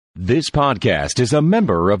This podcast is a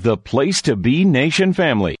member of the Place to Be Nation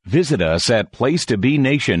family. Visit us at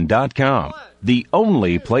placetobenation.com, the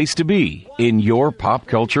only place to be in your pop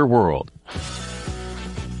culture world.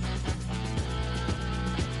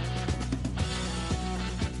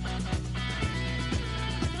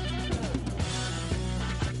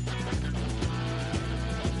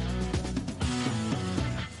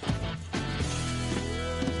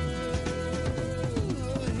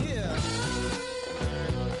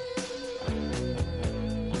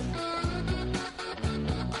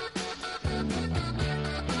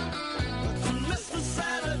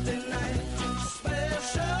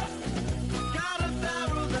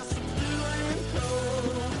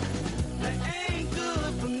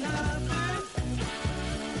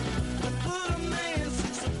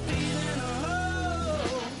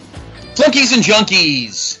 Flunkies and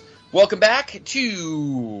junkies, welcome back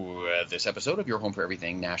to this episode of your home for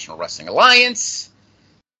everything National Wrestling Alliance,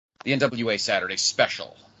 the NWA Saturday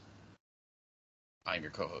Special. I'm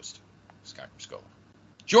your co-host, Scott Briscoe.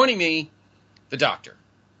 Joining me, the doctor,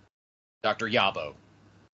 Dr. Yabo,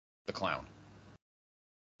 the clown.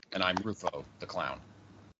 And I'm Rufo, the clown.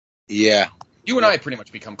 Yeah. You and I pretty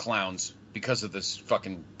much become clowns because of this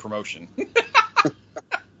fucking promotion.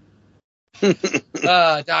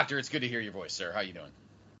 Doctor, it's good to hear your voice, sir. How you doing?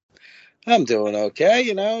 I'm doing okay.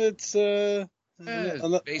 You know, it's another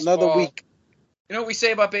week. You know what we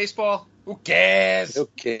say about baseball? Who cares? Who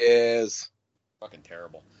cares? Fucking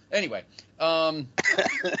terrible. Anyway,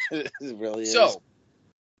 it really is. So,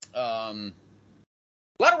 a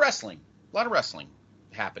lot of wrestling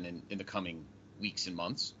happen in the coming weeks and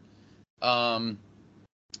months. But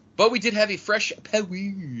we did have a fresh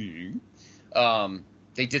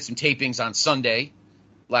they did some tapings on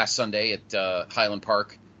last Sunday at Highland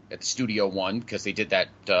Park at the Studio One, because they did that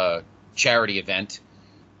charity event,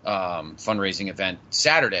 fundraising event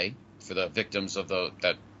Saturday for the victims of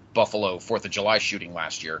that Buffalo 4th of July shooting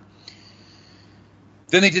last year.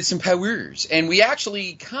 Then they did some Powerrrs, and we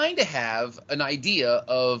actually kind of have an idea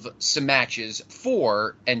of some matches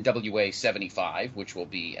for NWA 75, which will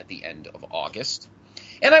be at the end of August.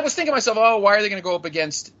 And I was thinking to myself, why are they going to go up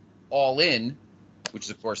against All In, which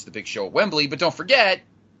is, of course, the big show at Wembley. But don't forget,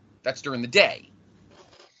 that's during the day.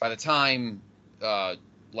 By the time,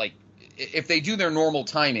 if they do their normal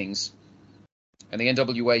timings, and the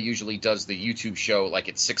NWA usually does the YouTube show like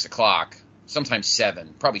at 6 o'clock, sometimes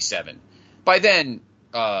 7, probably 7. By then,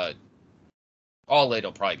 All In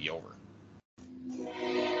will probably be over.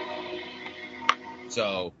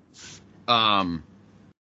 So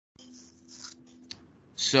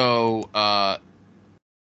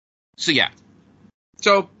yeah.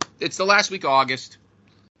 So it's the last week of August.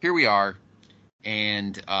 Here we are,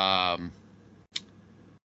 and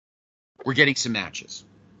we're getting some matches.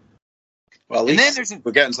 Well, at least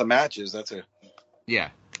we're getting some matches. Yeah.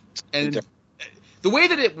 And the way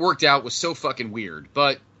that it worked out was so fucking weird,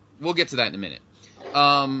 but we'll get to that in a minute.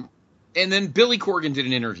 And then Billy Corgan did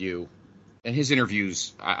an interview, and his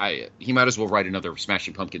interviews, he might as well write another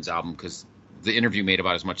Smashing Pumpkins album, because the interview made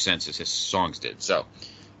about as much sense as his songs did. So.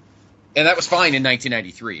 And that was fine in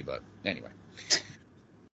 1993, but anyway.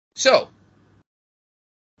 So,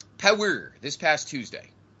 Powerrr, this past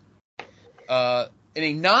Tuesday. In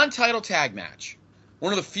a non-title tag match,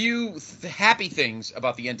 one of the few happy things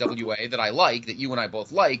about the NWA that I like, that you and I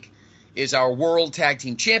both like, is our World Tag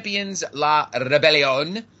Team Champions, La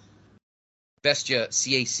Rebellion, Bestia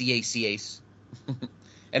Cacacace,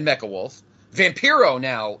 and Mecha Wolf. Vampiro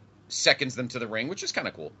now seconds them to the ring, which is kind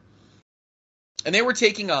of cool. And they were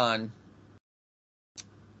taking on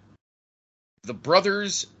the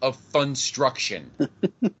Brothers of Funstruction,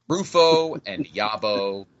 Rufo and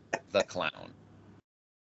Yabo the Clown.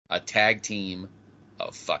 A tag team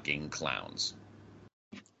of fucking clowns.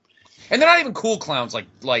 And they're not even cool clowns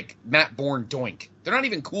like Matt Bourne Doink. They're not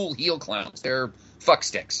even cool heel clowns. They're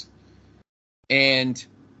fucksticks. And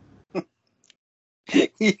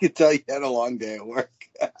you could tell you had a long day at work.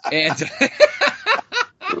 And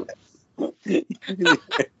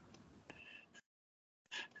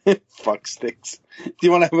Fuck sticks. Do you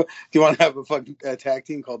want to have a fucking tag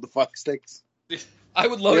team called the Fuck Sticks? I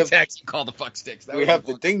would love a tag team called the Fuck Sticks. We have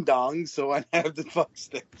the Ding Dongs, so I have the Fuck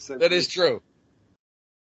Sticks. That is true.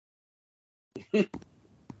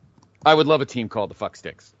 I would love a team called the Fuck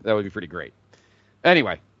Sticks. That would be pretty great.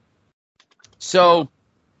 Anyway, so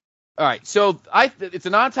all right, so it's a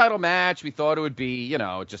non-title match. We thought it would be,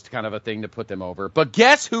 just kind of a thing to put them over. But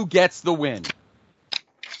guess who gets the win?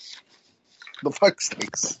 The Fuck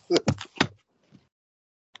Sticks.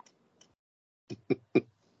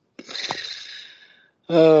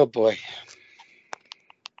 Oh, boy.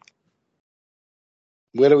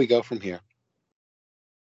 Where do we go from here?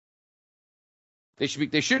 They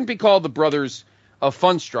shouldn't be called the brothers of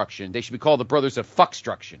Funstruction. They should be called the brothers of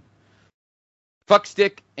Fuckstruction.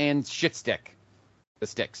 Fuckstick and Shitstick. The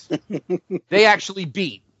Sticks. They actually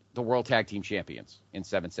beat the World Tag Team Champions in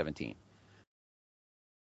 7/17.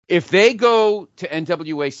 If they go to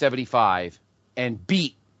NWA 75 and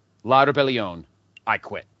beat La Rebellion, I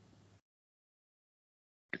quit.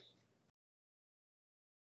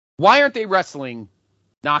 Why aren't they wrestling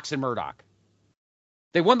Knox and Murdoch?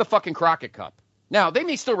 They won the fucking Crockett Cup. Now, they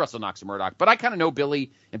may still wrestle Knox and Murdoch, but I kind of know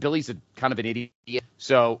Billy, and Billy's kind of an idiot,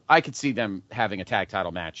 so I could see them having a tag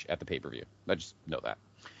title match at the pay-per-view. I just know that.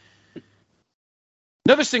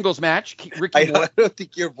 Another singles match. I don't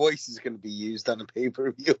think your voice is going to be used on a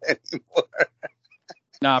pay-per-view anymore.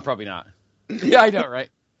 Nah, probably not. Yeah, I know, right?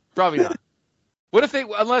 Probably not. What if they,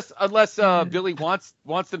 unless Billy wants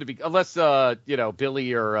them to be, unless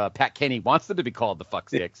Billy or Pat Kenny wants them to be called the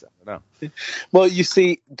Fucksticks. I don't know. Well, you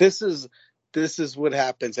see, this is what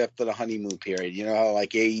happens after the honeymoon period. You know how like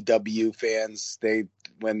AEW fans,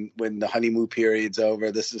 when the honeymoon period's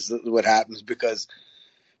over, this is what happens, because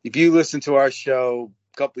if you listen to our show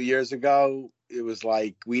a couple of years ago, it was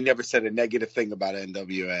like we never said a negative thing about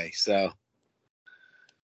NWA. So,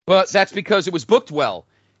 but that's because it was booked well.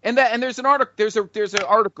 And there's an article, there's an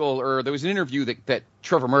article, or there was an interview that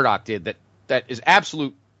Trevor Murdoch did that is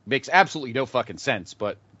makes absolutely no fucking sense,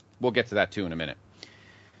 but we'll get to that too in a minute.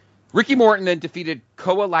 Ricky Morton then defeated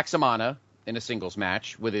Koa Laxamana in a singles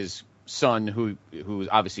match with his son, who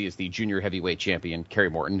obviously is the junior heavyweight champion, Kerry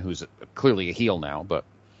Morton, who's clearly a heel now.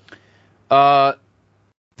 But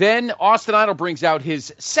then Austin Idol brings out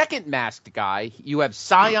his second masked guy. You have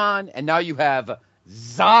Scion, and now you have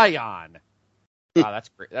Zion. Wow, that's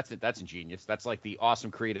great. That's ingenious. That's like the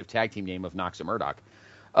awesome creative tag team name of Knox and Murdoch.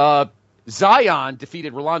 Zion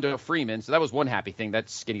defeated Rolando Freeman, so that was one happy thing. That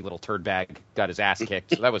skinny little turd bag got his ass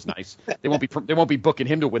kicked, so that was nice. They won't be booking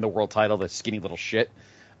him to win the world title, the skinny little shit.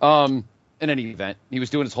 In any event, he was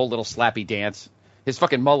doing his whole little slappy dance. His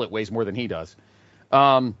fucking mullet weighs more than he does.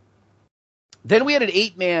 Then we had an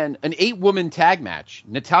 8-woman tag match.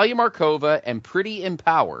 Natalia Markova and Pretty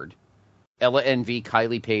Empowered, Ella Envy,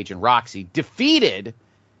 Kylie Page, and Roxy defeated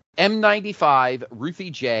M95, Ruthie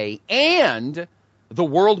J, and the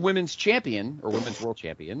World Women's Champion, or Women's World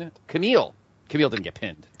Champion, Camille. Camille didn't get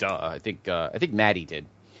pinned. Duh. I think Maddie did.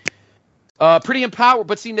 Pretty Empowered.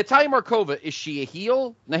 But see, Natalia Markova, is she a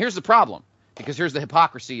heel? Now here's the problem, because here's the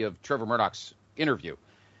hypocrisy of Trevor Murdoch's interview.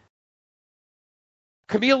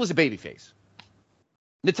 Camille is a babyface.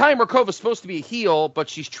 Natalia Markova is supposed to be a heel, but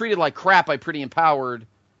she's treated like crap by Pretty Empowered.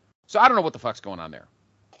 So I don't know what the fuck's going on there.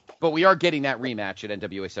 But we are getting that rematch at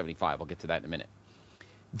NWA 75. I'll get to that in a minute.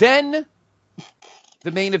 Then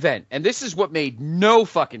the main event. And this is what made no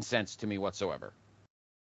fucking sense to me whatsoever.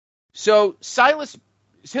 So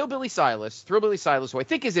Hillbilly Silas, who I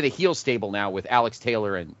think is in a heel stable now with Alex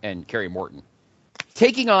Taylor and Kerry Morton,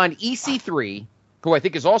 taking on EC3, who I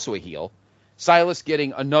think is also a heel. Silas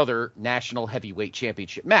getting another National Heavyweight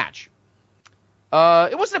Championship match.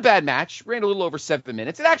 It wasn't a bad match. Ran a little over 7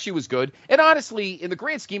 minutes. It actually was good. And honestly, in the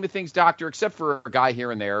grand scheme of things, Doctor, except for a guy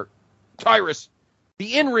here and there, Tyrus,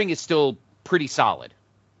 the in-ring is still pretty solid.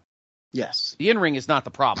 Yes. The in-ring is not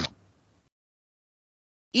the problem.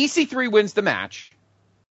 EC3 wins the match.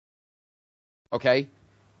 Okay?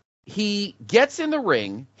 He gets in the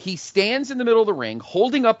ring. He stands in the middle of the ring,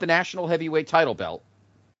 holding up the National Heavyweight title belt.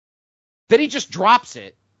 Then he just drops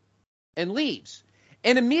it and leaves.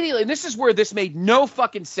 And immediately, and this is where this made no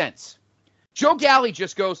fucking sense. Joe Galley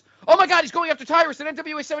just goes, "Oh my God, he's going after Tyrus at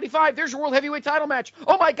NWA 75. There's your World Heavyweight title match.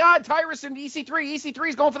 Oh my God, Tyrus and EC3. EC3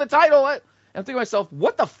 is going for the title." And I'm thinking to myself,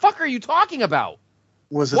 what the fuck are you talking about?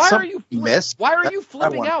 Was it Why something you missed? Why are you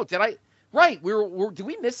flipping out? Did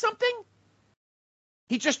we miss something?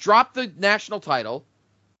 He just dropped the national title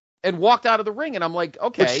and walked out of the ring, and I'm like,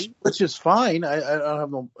 okay. Which is fine. I don't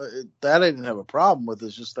have no, that I didn't have a problem with.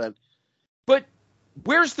 It's just that. But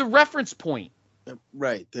where's the reference point?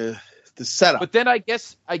 Right, the setup. But then I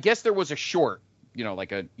guess there was a short,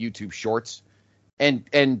 like a YouTube Shorts, and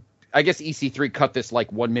I guess EC3 cut this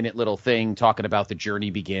like 1 minute little thing talking about the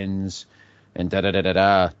journey begins and da da da da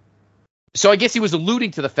da. So I guess he was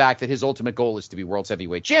alluding to the fact that his ultimate goal is to be world's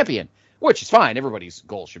heavyweight champion, which is fine. Everybody's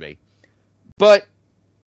goal should be. But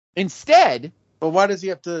instead, why does he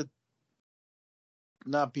have to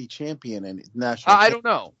not be champion and national? I don't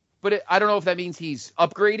know. But I don't know if that means he's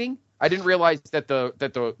upgrading. I didn't realize that the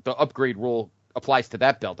upgrade rule applies to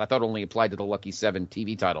that belt. I thought it only applied to the Lucky 7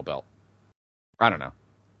 TV title belt. I don't know.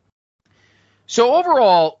 So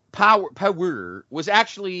overall, Powerrr was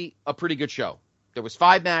actually a pretty good show. There was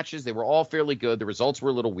 5 matches. They were all fairly good. The results were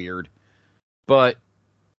a little weird, but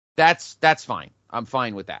that's fine. I'm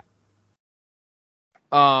fine with that.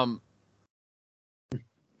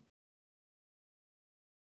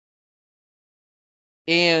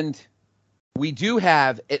 And we do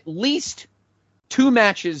have at least 2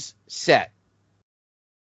 matches set.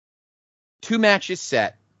 2 matches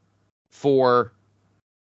set for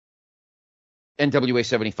NWA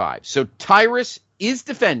 75. So Tyrus is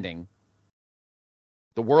defending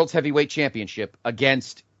the World's Heavyweight Championship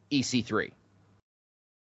against EC3.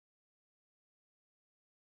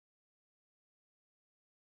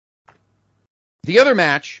 The other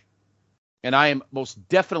match, and I am most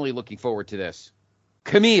definitely looking forward to this,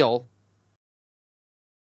 Camille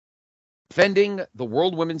defending the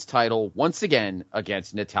World Women's title once again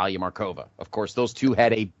against Natalia Markova. Of course, those two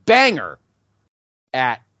had a banger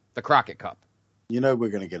at the Crockett Cup. You know we're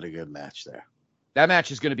going to get a good match there. That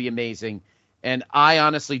match is going to be amazing. And I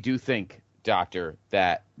honestly do think, Doctor,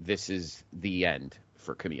 that this is the end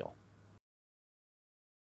for Camille.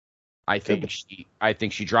 I think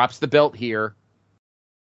she drops the belt here.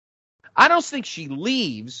 I don't think she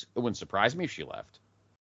leaves. It wouldn't surprise me if she left.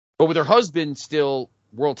 But with her husband still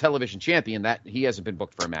world television champion, that he hasn't been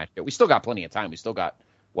booked for a match yet. We still got plenty of time. We still got,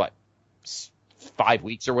 5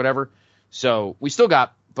 weeks or whatever. So we still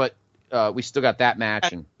got that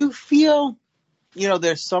match. And you feel,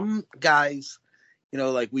 there's some guys,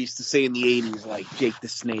 like we used to say in the 80s, like Jake the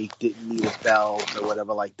Snake didn't need a belt or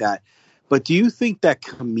whatever like that. But do you think that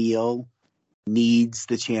Camille needs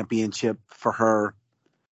the championship for her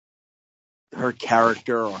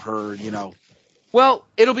character or her, Well,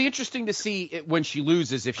 it'll be interesting to see it when she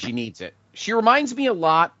loses if she needs it. She reminds me a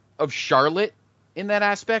lot of Charlotte in that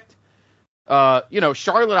aspect.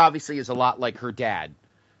 Charlotte obviously is a lot like her dad.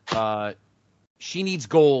 She needs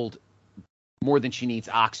gold more than she needs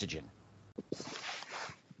oxygen.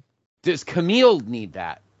 Does Camille need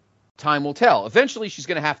that? Time will tell. Eventually, she's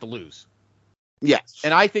going to have to lose. Yes.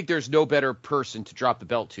 And I think there's no better person to drop the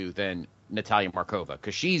belt to than Natalia Markova,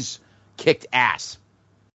 because she's kicked ass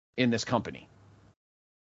in this company.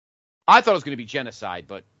 I thought it was going to be genocide,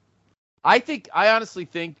 but I honestly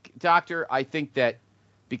think, Doctor, that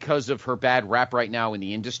because of her bad rap right now in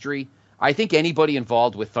the industry, I think anybody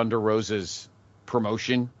involved with Thunder Rosa's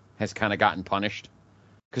promotion has kind of gotten punished.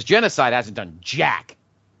 Because genocide hasn't done jack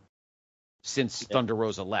since Thunder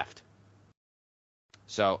Rosa left.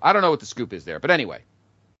 So I don't know what the scoop is there. But anyway.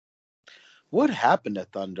 What happened to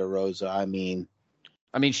Thunder Rosa? I mean,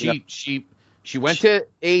 she went to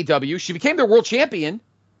AEW. She became their world champion.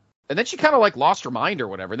 And then she kind of lost her mind or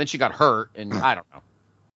whatever. And then she got hurt. And I don't know.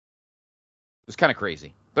 It was kind of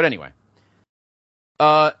crazy. But anyway.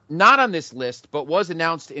 Not on this list, but was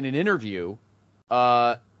announced in an interview.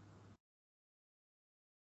 Colby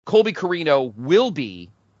Corino will be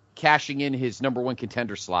cashing in his number 1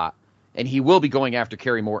 contender slot. And he will be going after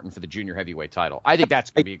Kerry Morton for the junior heavyweight title. I think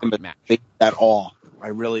that's going to be a good match. At all. I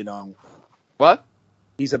really don't. What?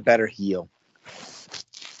 He's a better heel.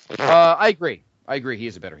 I agree. He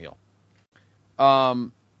is a better heel.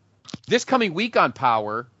 This coming week on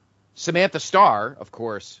Powerrr, Samantha Starr, of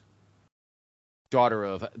course, daughter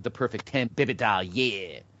of the perfect 10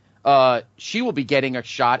 Bibidal, she will be getting a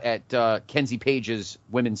shot at Kenzie Page's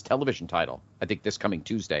women's television title. I think this coming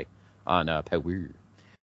Tuesday on Powerrr.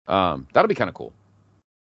 That'll be kind of cool.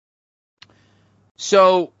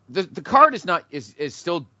 So the card is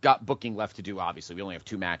still got booking left to do. Obviously, we only have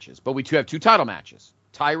 2 matches, but we do have 2 title matches.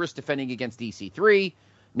 Tyrus defending against EC3.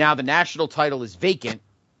 Now the national title is vacant,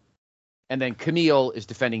 and then Camille is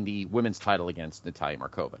defending the women's title against Natalia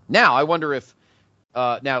Markova. Now I wonder if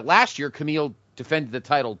last year Camille defended the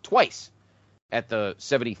title twice at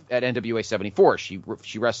NWA 74. She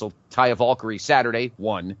wrestled Taya Valkyrie Saturday,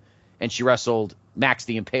 won, and she wrestled Max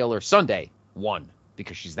the Impaler Sunday, won,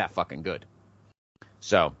 because she's that fucking good.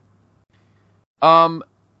 So,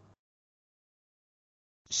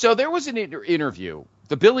 so there was an interview.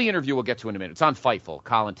 The Billy interview we'll get to in a minute. It's on Fightful.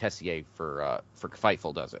 Colin Tessier for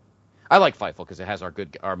Fightful does it. I like Fightful because it has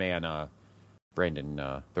our man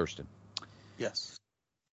Brandon Thurston. Yes.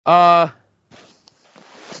 Trevor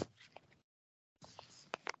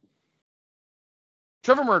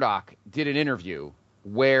Murdoch did an interview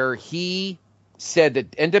where he said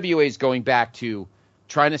that NWA is going back to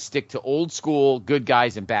trying to stick to old school good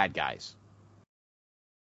guys and bad guys.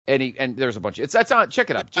 And there's a bunch of that's on. Check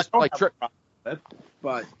it out. Just like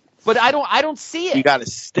but I don't see it. You got to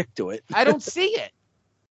stick to it. I don't see it.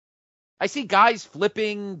 I see guys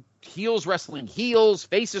flipping, heels wrestling heels,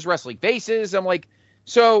 faces wrestling faces. I'm like,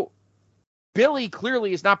 so Billy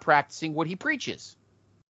clearly is not practicing what he preaches.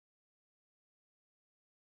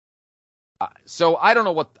 So I don't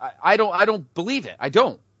know what I don't believe it. I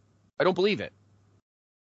don't believe it.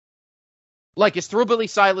 Like, is Thrillbilly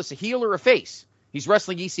Silas a heel or a face? He's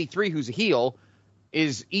wrestling EC3, who's a heel.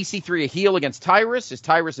 Is EC3 a heel against Tyrus? Is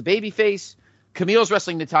Tyrus a babyface? Camille's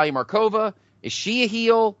wrestling Natalia Markova. Is she a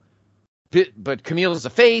heel? But Camille's a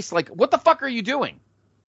face. Like, what the fuck are you doing?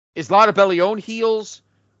 Is Lara Bellione heels?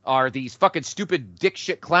 Are these fucking stupid dick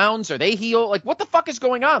shit clowns? Are they heel? Like, what the fuck is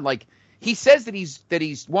going on? Like, he says that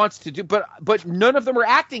he's wants to do, but none of them are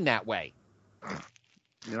acting that way.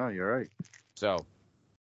 Yeah, you're right. So,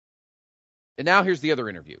 and now here's the other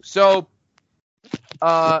interview. So,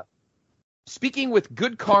 speaking with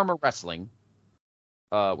Good Karma Wrestling,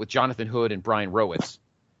 with Jonathan Hood and Brian Rowitz,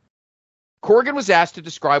 Corgan was asked to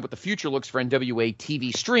describe what the future looks for NWA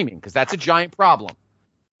TV streaming, because that's a giant problem.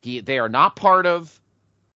 They are not part of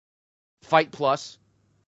Fight Plus.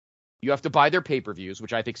 You have to buy their pay-per-views,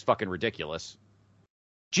 which I think is fucking ridiculous.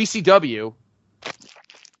 GCW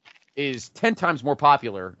is 10 times more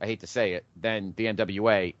popular, I hate to say it, than the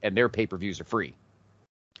NWA, and their pay-per-views are free.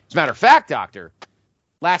 As a matter of fact, Doctor,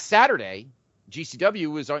 last Saturday,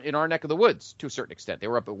 GCW was in our neck of the woods to a certain extent. They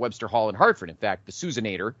were up at Webster Hall in Hartford. In fact, the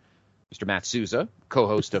Susanator, Mr. Matt Souza,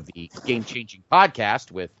 co-host of the Game Changing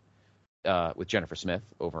podcast with Jennifer Smith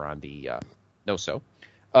over on the No-So,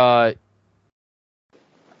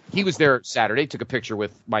 he was there Saturday, took a picture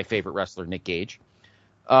with my favorite wrestler, Nick Gage.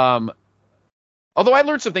 Although I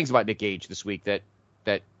learned some things about Nick Gage this week that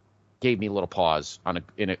gave me a little pause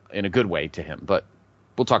in a good way to him, but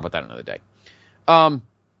we'll talk about that another day.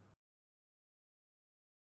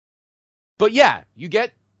 But yeah, you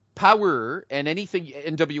get Powerrr and anything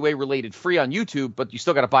NWA related free on YouTube, but you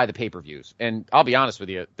still got to buy the pay-per-views. And I'll be honest with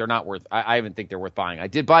you, they're not worth. I even think they're worth buying. I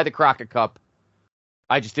did buy the Crockett Cup.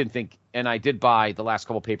 I just didn't think, and I did buy the last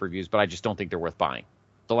couple pay-per-views, but I just don't think they're worth buying.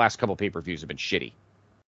 The last couple pay-per-views have been shitty.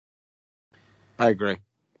 I agree.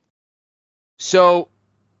 So,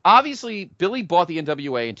 obviously, Billy bought the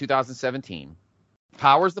NWA in 2017.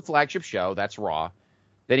 Powerrr's the flagship show. That's Raw.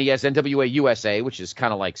 Then he has NWA USA, which is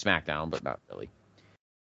kind of like SmackDown, but not really.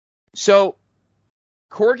 So,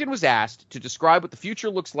 Corgan was asked to describe what the future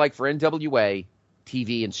looks like for NWA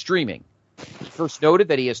TV and streaming. He first noted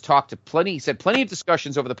that he has talked to plenty of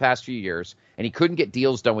discussions over the past few years, and he couldn't get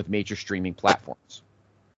deals done with major streaming platforms.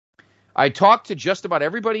 I talked to just about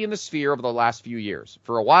everybody in the sphere over the last few years.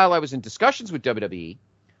 For a while, I was in discussions with WWE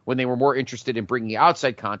when they were more interested in bringing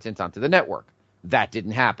outside content onto the network. That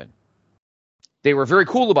didn't happen. They were very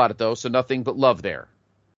cool about it, though, so nothing but love there.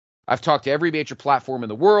 I've talked to every major platform in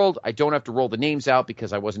the world. I don't have to roll the names out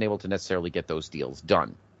because I wasn't able to necessarily get those deals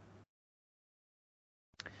done.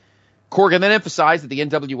 Corgan then emphasized that the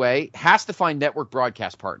NWA has to find network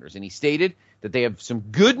broadcast partners, and he stated that they have some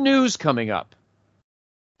good news coming up.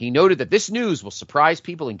 He noted that this news will surprise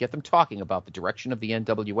people and get them talking about the direction of the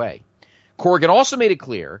NWA. Corgan also made it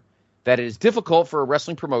clear that it is difficult for a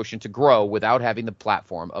wrestling promotion to grow without having the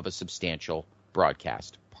platform of a substantial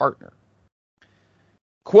broadcast partner.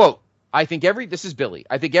 Quote, this is Billy,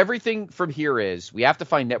 I think everything from here is we have to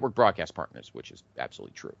find network broadcast partners, which is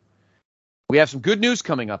absolutely true. We have some good news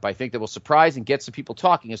coming up, I think, that will surprise and get some people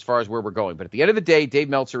talking as far as where we're going. But at the end of the day, Dave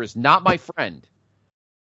Meltzer is not my friend.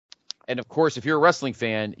 And, of course, if you're a wrestling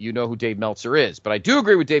fan, you know who Dave Meltzer is. But I do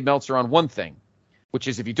agree with Dave Meltzer on one thing, which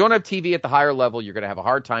is if you don't have TV at the higher level, you're going to have a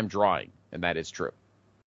hard time drawing. And that is true.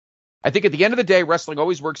 I think at the end of the day, wrestling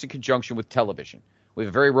always works in conjunction with television. We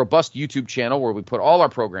have a very robust YouTube channel where we put all our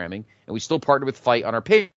programming, and we still partner with Fight on our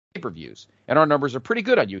pay-per-views. And our numbers are pretty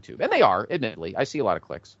good on YouTube. And they are, admittedly. I see a lot of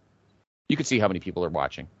clicks. You can see how many people are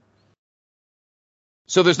watching.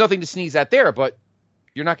 So there's nothing to sneeze at there, but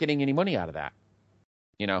you're not getting any money out of that,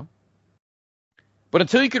 you know? But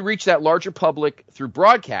until you can reach that larger public through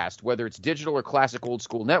broadcast, whether it's digital or classic old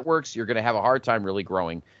school networks, you're going to have a hard time really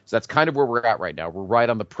growing. So that's kind of where we're at right now. We're right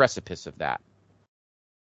on the precipice of that.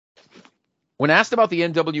 When asked about the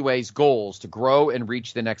NWA's goals to grow and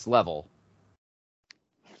reach the next level,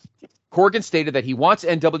 Corgan stated that he wants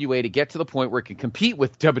NWA to get to the point where it can compete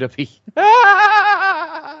with WWE.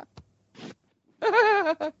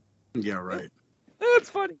 Yeah, right. That's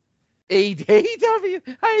funny.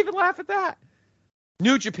 AEW, I even laugh at that.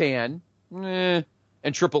 New Japan, and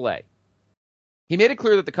AAA. He made it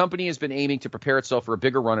clear that the company has been aiming to prepare itself for a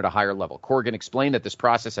bigger run at a higher level. Corgan explained that this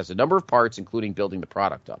process has a number of parts, including building the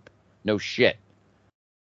product up. No shit.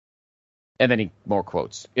 And then more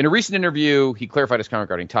quotes. In a recent interview, he clarified his comment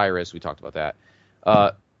regarding Tyrus. We talked about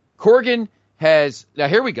that. Corgan has... Now,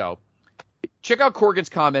 here we go. Check out Corgan's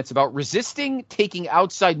comments about resisting taking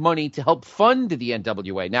outside money to help fund the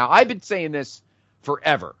NWA. Now, I've been saying this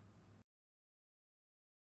forever.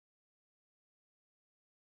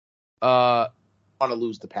 Want to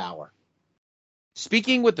lose the power.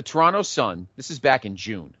 Speaking with the Toronto Sun, this is back in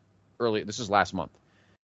June. This is last month.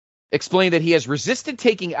 Explained that he has resisted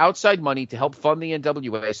taking outside money to help fund the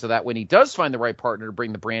NWA so that when he does find the right partner to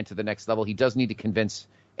bring the brand to the next level, he does need to convince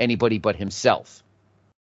anybody but himself.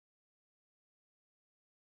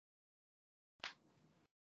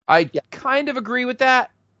 I kind of agree with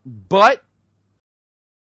that, but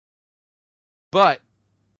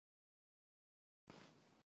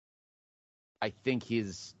I think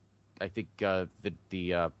it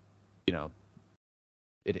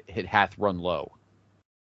hath run low.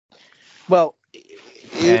 Well,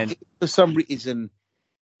 And for some reason,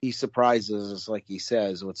 he surprises us, like he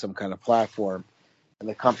says, with some kind of platform, and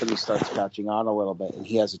the company starts catching on a little bit, and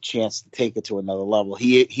he has a chance to take it to another level.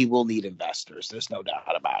 He will need investors. There's no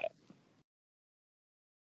doubt about it.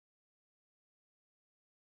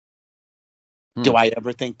 Do I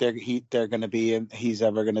ever think they're going to be in? He's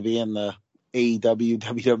ever going to be in the AEW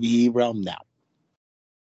WWE realm? No.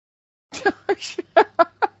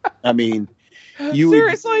 I mean,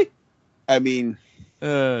 seriously? Shit.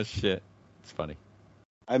 It's funny.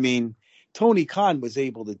 I mean, Tony Khan was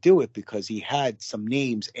able to do it because he had some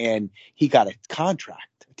names and he got a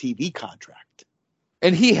TV contract.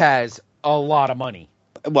 And he has a lot of money.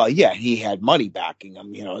 Well, yeah, he had money backing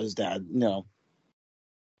him. His dad,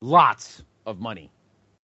 Lots of money.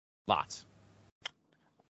 Lots.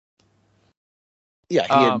 Yeah,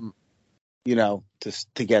 he had,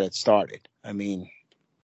 to get it started. I mean,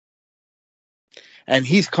 and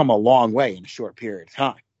he's come a long way in a short period of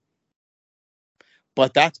time.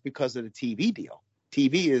 But that's because of the TV deal.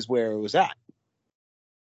 TV is where it was at.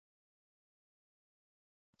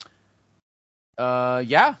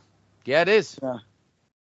 Yeah, it is.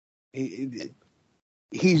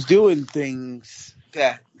 He's doing things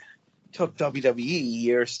that took WWE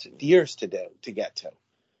years to do to get to.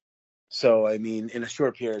 So, I mean, in a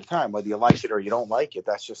short period of time, whether you like it or you don't like it,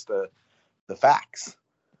 that's just the facts.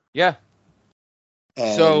 Yeah.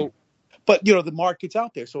 But the market's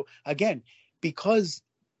out there. So again, because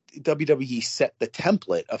WWE set the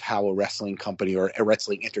template of how a wrestling company or a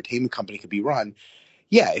wrestling entertainment company could be run,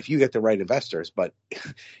 yeah, if you get the right investors, but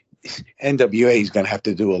NWA is going to have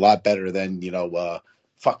to do a lot better than,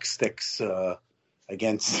 fuck sticks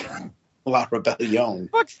against La Rebellion.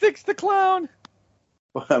 Fuck sticks the clown.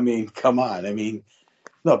 I mean, come on. I mean,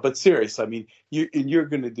 no, but serious. I mean, you're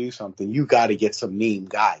going to do something. You got to get some name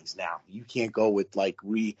guys now. You can't go with like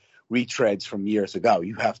retreads from years ago.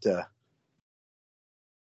 You have to.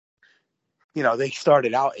 They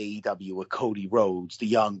started out AEW with Cody Rhodes, the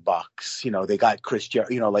Young Bucks. They got Chris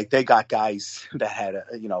Jericho. They got guys that had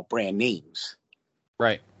brand names.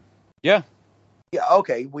 Right. Yeah. Yeah.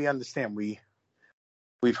 Okay, we understand. We've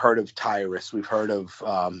heard of Tyrus. We've heard of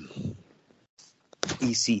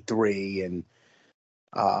EC3 and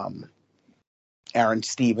Aaron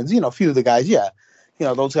Stevens. A few of the guys. Yeah.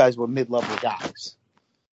 Those guys were mid-level guys.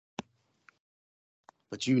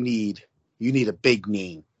 But you need a big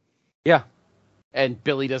name. Yeah. And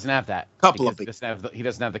Billy doesn't have that. He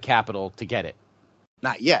doesn't have the capital to get it.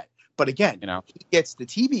 Not yet. But again, he gets the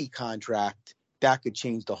TV contract, that could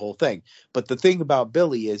change the whole thing. But the thing about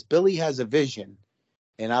Billy is Billy has a vision.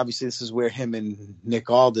 And obviously this is where him and Nick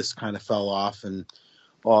Aldis kind of fell off and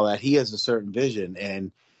all that. He has a certain vision.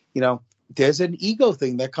 And, there's an ego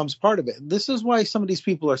thing that comes part of it. This is why some of these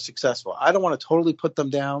people are successful. I don't want to totally put them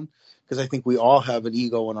down because I think we all have an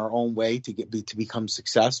ego in our own way to become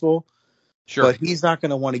successful. Sure. But he's not going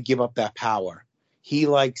to want to give up that power. He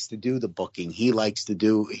likes to do the booking. He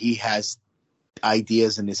has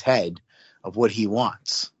ideas in his head of what he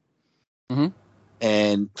wants. Mm-hmm.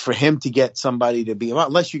 And for him to get somebody to be,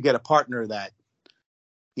 unless you get a partner that,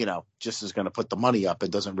 just is going to put the money up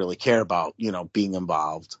and doesn't really care about, being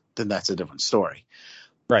involved, then that's a different story.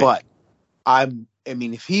 Right. But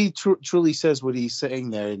if he truly says what he's saying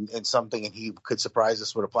there and something, and he could surprise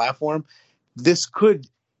us with a platform, this could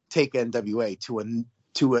take NWA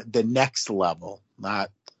to the next level,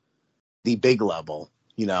 not the big level.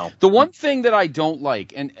 The one thing that I don't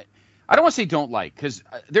like, and I don't want to say don't like, because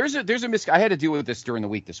there's a I had to deal with this during the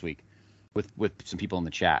week this week with some people in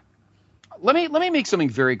the chat. Let me make something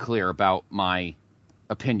very clear about my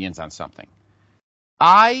opinions on something.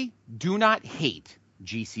 I do not hate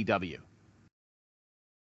GCW.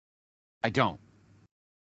 I don't.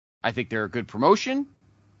 I think they're a good promotion.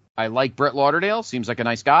 I like Brett Lauderdale. Seems like a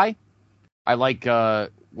nice guy. I like,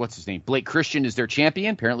 what's his name? Blake Christian is their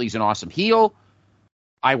champion. Apparently he's an awesome heel.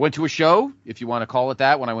 I went to a show, if you want to call it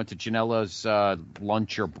that, when I went to Janela's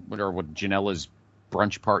lunch or what Janela's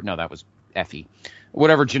brunch part. No, that was Effie.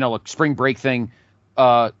 Whatever Janela spring break thing.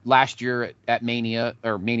 last year at Mania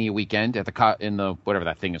or Mania weekend at the whatever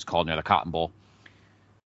that thing is called near the Cotton Bowl.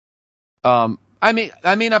 I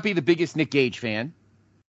may not be the biggest Nick Gage fan,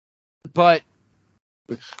 but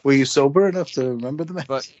were you sober enough to remember the match?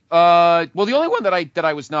 But well, the only one that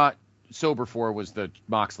I was not sober for was the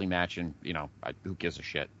Moxley match, and who gives a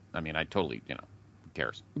shit? I mean, I totally who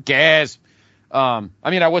cares? Who cares? I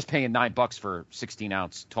mean, I was paying $9 for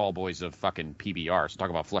 16-ounce tall boys of fucking PBR. So talk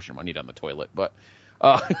about flushing money down the toilet, but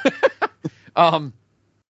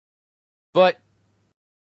but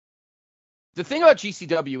the thing about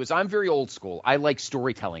GCW is I'm very old school. I like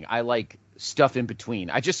storytelling. I like stuff in between.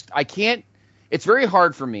 I can't. It's very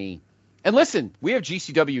hard for me. And listen, we have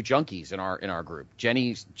GCW junkies in our group.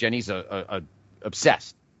 Jenny's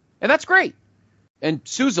obsessed, and that's great. And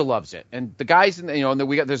Sousa loves it, and the guys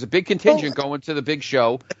there's a big contingent going to the big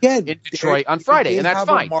show in Detroit on Friday, and that's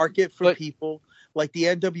fine. A market for people like the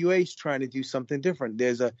NWA is trying to do something different.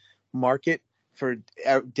 There's a market for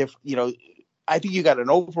different. I think you got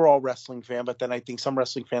an overall wrestling fan, but then I think some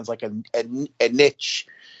wrestling fans like a niche,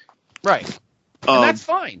 right? And that's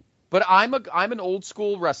fine. But I'm an old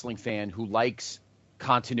school wrestling fan who likes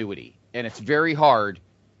continuity, and it's very hard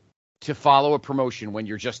to follow a promotion when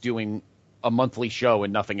you're just doing a monthly show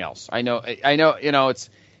and nothing else. I know, it's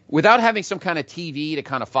without having some kind of TV to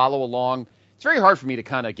kind of follow along. It's very hard for me to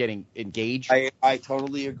kind of get engaged. I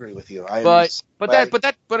totally agree with you. But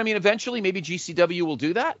I mean, eventually maybe GCW will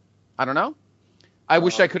do that. I don't know. I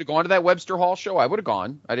wish I could have gone to that Webster Hall show. I would have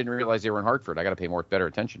gone. I didn't realize they were in Hartford. I got to pay better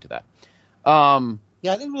attention to that.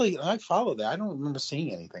 Yeah, I followed that. I don't remember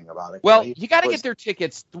seeing anything about it. Well, you got to get their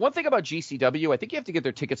tickets. The one thing about GCW, I think you have to get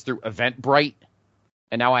their tickets through Eventbrite.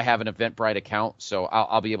 And now I have an Eventbrite account, so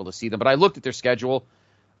I'll be able to see them. But I looked at their schedule.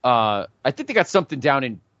 I think they got something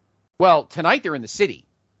down tonight they're in the city.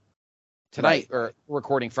 Tonight, or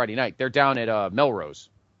recording Friday night. They're down at Melrose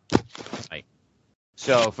tonight.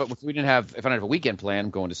 So if I don't have a weekend plan, I'm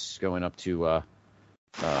going up to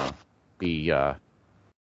the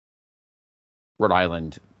Rhode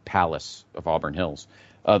Island Palace of Auburn Hills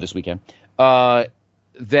this weekend.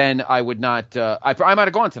 Then I would not. I might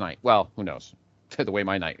have gone tonight. Well, who knows? The way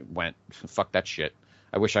my night went, fuck that shit.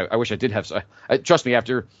 I wish I did have. Trust me,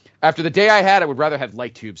 after the day I had, I would rather have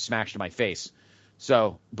light tubes smashed in my face.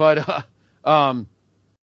 So, but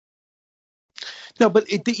no,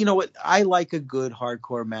 but you know what? I like a good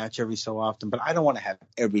hardcore match every so often, but I don't want to have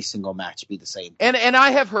every single match be the same. And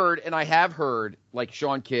I have heard like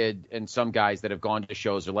Sean Kidd and some guys that have gone to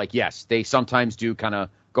shows are like, yes, they sometimes do kind of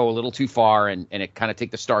go a little too far and it kind of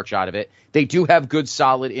take the starch out of it. They do have good,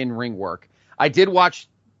 solid in-ring work. I did watch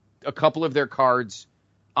a couple of their cards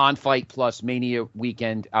on Fight Plus Mania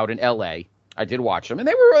weekend out in L.A. I did watch them, and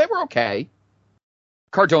they were okay.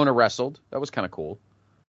 Cardona wrestled. That was kind of cool.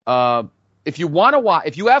 If you want to watch,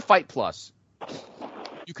 if you have Fight Plus,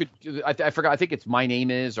 you could. I forgot. I think it's My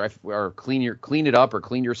Name Is or Clean It Up or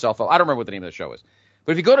Clean Yourself Up. I don't remember what the name of the show is.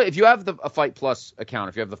 But if you have a Fight Plus account,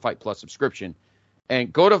 if you have the Fight Plus subscription,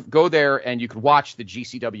 and go there and you can watch the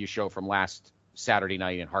GCW show from last Saturday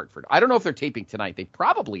night in Hartford. I don't know if they're taping tonight. They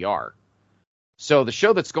probably are. So the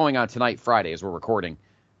show that's going on tonight, Friday, as we're recording,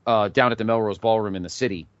 down at the Melrose Ballroom in the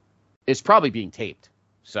city, is probably being taped.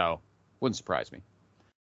 So wouldn't surprise me.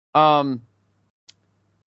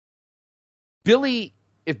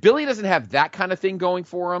 If Billy doesn't have that kind of thing going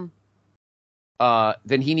for him,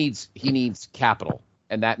 then he needs capital,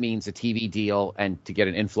 and that means a TV deal and to get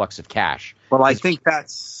an influx of cash. Well, I think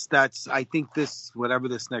I think whatever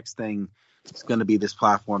this next thing. It's going to be this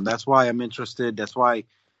platform. That's why I'm interested. That's why,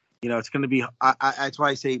 it's going to be. That's why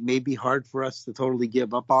I say it may be hard for us to totally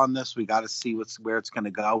give up on this. We got to see where it's going to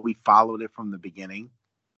go. We followed it from the beginning.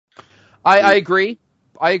 I agree,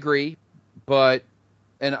 but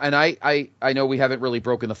and I know we haven't really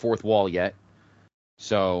broken the fourth wall yet.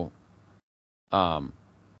 So,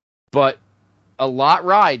 but a lot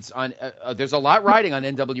rides on. There's a lot riding on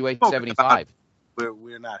NWA 75.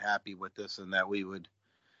 We're not happy with this, and that we would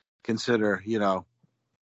consider, Look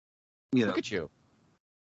at you.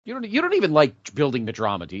 You don't even like building the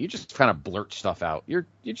drama, do you? You just kind of blurt stuff out. You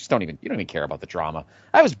don't even care about the drama.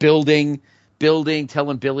 I was building,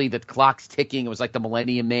 telling Billy that the clock's ticking. It was like the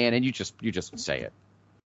Millennium Man, and you just say it.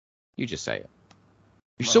 You just say it.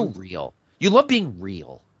 You're so real. You love being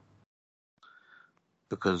real.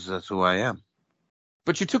 Because that's who I am.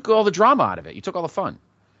 But you took all the drama out of it. You took all the fun.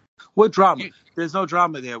 What drama? There's no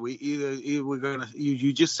drama there.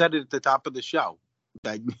 You just said it at the top of the show.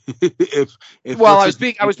 That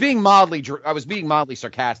I was being mildly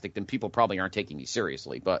sarcastic. Then people probably aren't taking me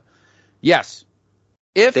seriously. But yes,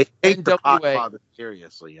 If they take NWA, the Podfather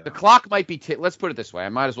seriously, the clock might be. Let's put it this way. I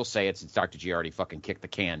might as well say it since Dr. G already fucking kicked the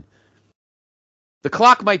can. The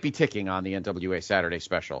clock might be ticking on the NWA Saturday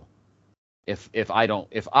Special. If I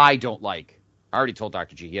don't like, I already told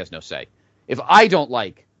Dr. G he has no say. If I don't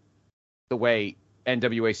like the way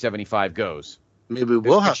NWA 75 goes, maybe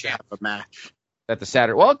we'll have to have a match at the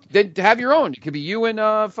Saturday. Well, then have your own. It could be you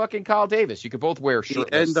and fucking Kyle Davis. You could both wear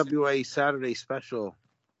shirtless. The NWA Saturday Special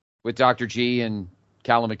with Dr. G and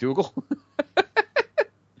Callum McDougal.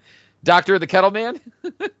 Doctor of the Kettle Man.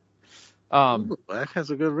 That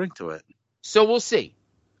has a good ring to it. So we'll see.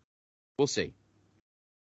 We'll see.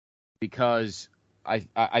 Because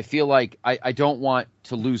I feel like I don't want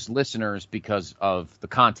to lose listeners because of the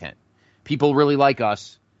content. People really like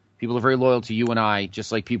us. People are very loyal to you and I,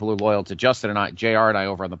 just like people are loyal to Justin and I, JR and I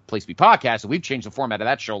over on the Place to Be podcast. And we've changed the format of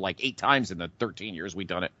that show like 8 times in the 13 years we've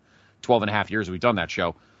done it. 12 and a half years we've done that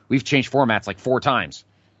show. We've changed formats like 4 times.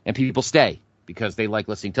 And people stay because they like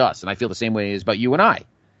listening to us. And I feel the same way as about you and I.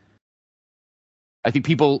 I think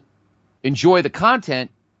people enjoy the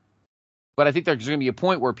content, but I think there's going to be a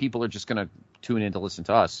point where people are just going to tune in to listen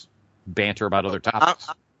to us banter about other topics.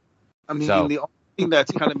 I mean, the only thing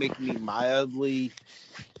that's kind of making me mildly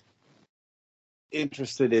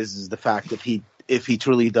interested is the fact that if he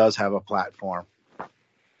truly does have a platform.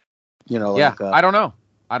 You know, yeah, like I don't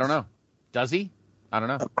know. Does he? I don't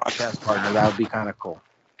know. A broadcast partner, that would be kind of cool.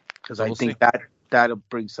 Because I think that'll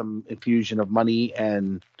bring some infusion of money,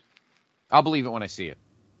 and I'll believe it when I see it.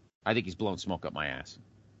 I think he's blowing smoke up my ass.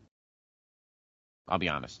 I'll be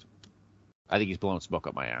honest. I think he's blowing smoke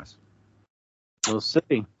up my ass. We'll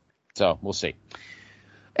see. So, we'll see.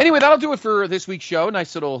 Anyway, that'll do it for this week's show.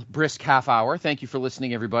 Nice little brisk half hour. Thank you for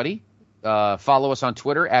listening, everybody. Follow us on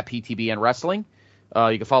Twitter at PTBN Wrestling.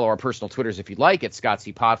 You can follow our personal Twitters if you'd like at Scott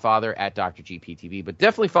C. Podfather, at Dr. GPTV. But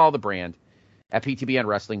definitely follow the brand at PTBN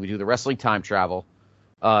Wrestling. We do the wrestling time travel.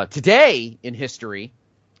 Today in history,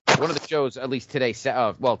 one of the shows, at least today,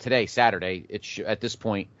 today, Saturday, at this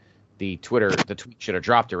point, the tweet should have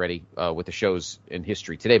dropped already with the shows in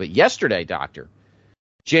history today. But yesterday, Doctor,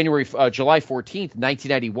 July 14th,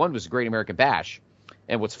 1991 was the Great American Bash.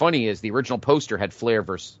 And what's funny is the original poster had Flair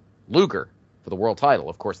versus Luger for the world title.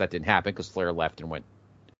 Of course, that didn't happen because Flair left and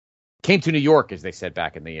came to New York, as they said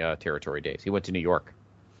back in the territory days. He went to New York.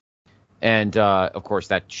 And, of course,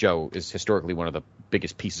 that show is historically one of the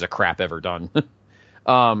biggest pieces of crap ever done.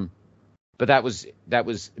 But that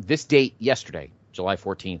was this date yesterday, July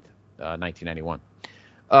 14th, 1991.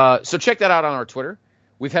 So check that out on our Twitter.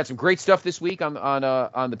 We've had some great stuff this week on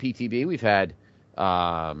the PTB. We've had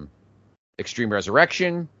Extreme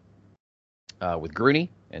Resurrection with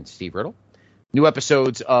Grooney and Steve Riddle. New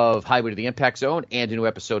episodes of Highway to the Impact Zone and a new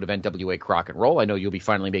episode of NWA Crock and Roll. I know you'll be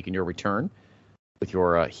finally making your return with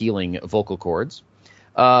your healing vocal cords.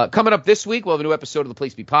 Coming up this week, we'll have a new episode of the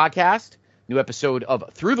Place to Be podcast. New episode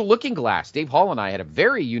of Through the Looking Glass. Dave Hall and I had a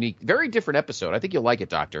very unique, very different episode. I think you'll like it,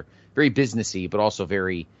 Doctor. Very businessy, but also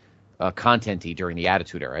very content-y during the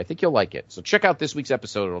Attitude Era. I think you'll like it. So check out this week's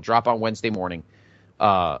episode. It'll drop on Wednesday morning,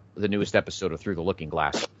 the newest episode of Through the Looking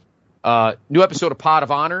Glass. New episode of Pod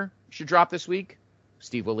of Honor should drop this week.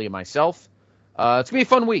 Steve Willie and myself. It's going to be a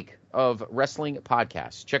fun week of wrestling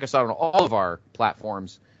podcasts. Check us out on all of our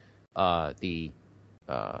platforms. The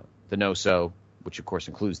No-So, which of course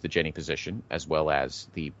includes the Jenny position, as well as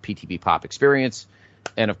the PTB Pop Experience,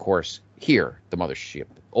 and of course here, the mothership,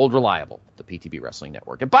 Old Reliable, the PTB Wrestling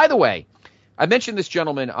Network. And by the way, I mentioned this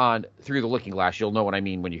gentleman on Through the Looking Glass. You'll know what I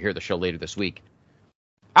mean when you hear the show later this week.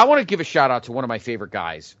 I want to give a shout out to one of my favorite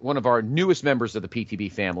guys, one of our newest members of the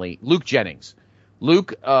PTB family, Luke Jennings.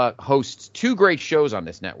 Luke hosts 2 great shows on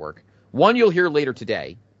this network. One you'll hear later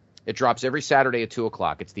today. It drops every Saturday at 2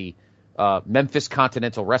 o'clock. It's the Memphis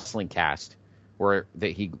Continental Wrestling Cast, where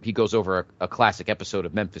he goes over a classic episode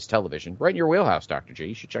of Memphis television. Right in your wheelhouse, Dr. G.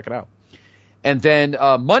 You should check it out. And then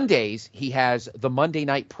Mondays, he has the Monday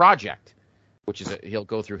Night Project, which is he'll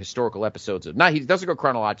go through historical episodes of... he doesn't go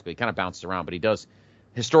chronologically. He kind of bounces around, but he does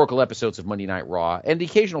historical episodes of Monday Night Raw and the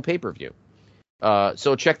occasional pay-per-view.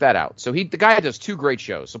 So check that out. So the guy does 2 great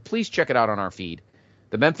shows. So please check it out on our feed.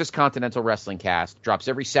 The Memphis Continental Wrestling Cast drops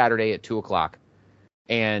every Saturday at 2 o'clock.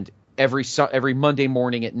 And every Monday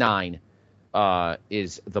morning at 9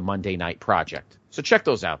 is the Monday Night Project. So check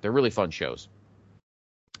those out. They're really fun shows.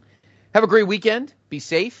 Have a great weekend. Be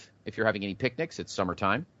safe. If you're having any picnics, it's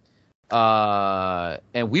summertime.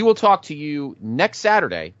 And we will talk to you next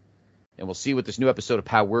Saturday. And we'll see what this new episode of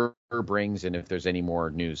Powerrr brings and if there's any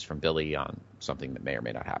more news from Billy on something that may or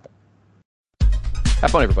may not happen.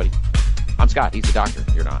 Have fun, everybody. I'm Scott. He's the doctor.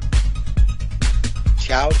 You're not.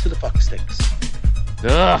 Ciao to the fucksticks.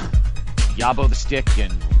 Ugh. Yabo the Stick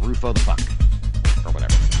and Rufo the Fuck. Or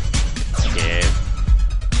whatever. Yeah.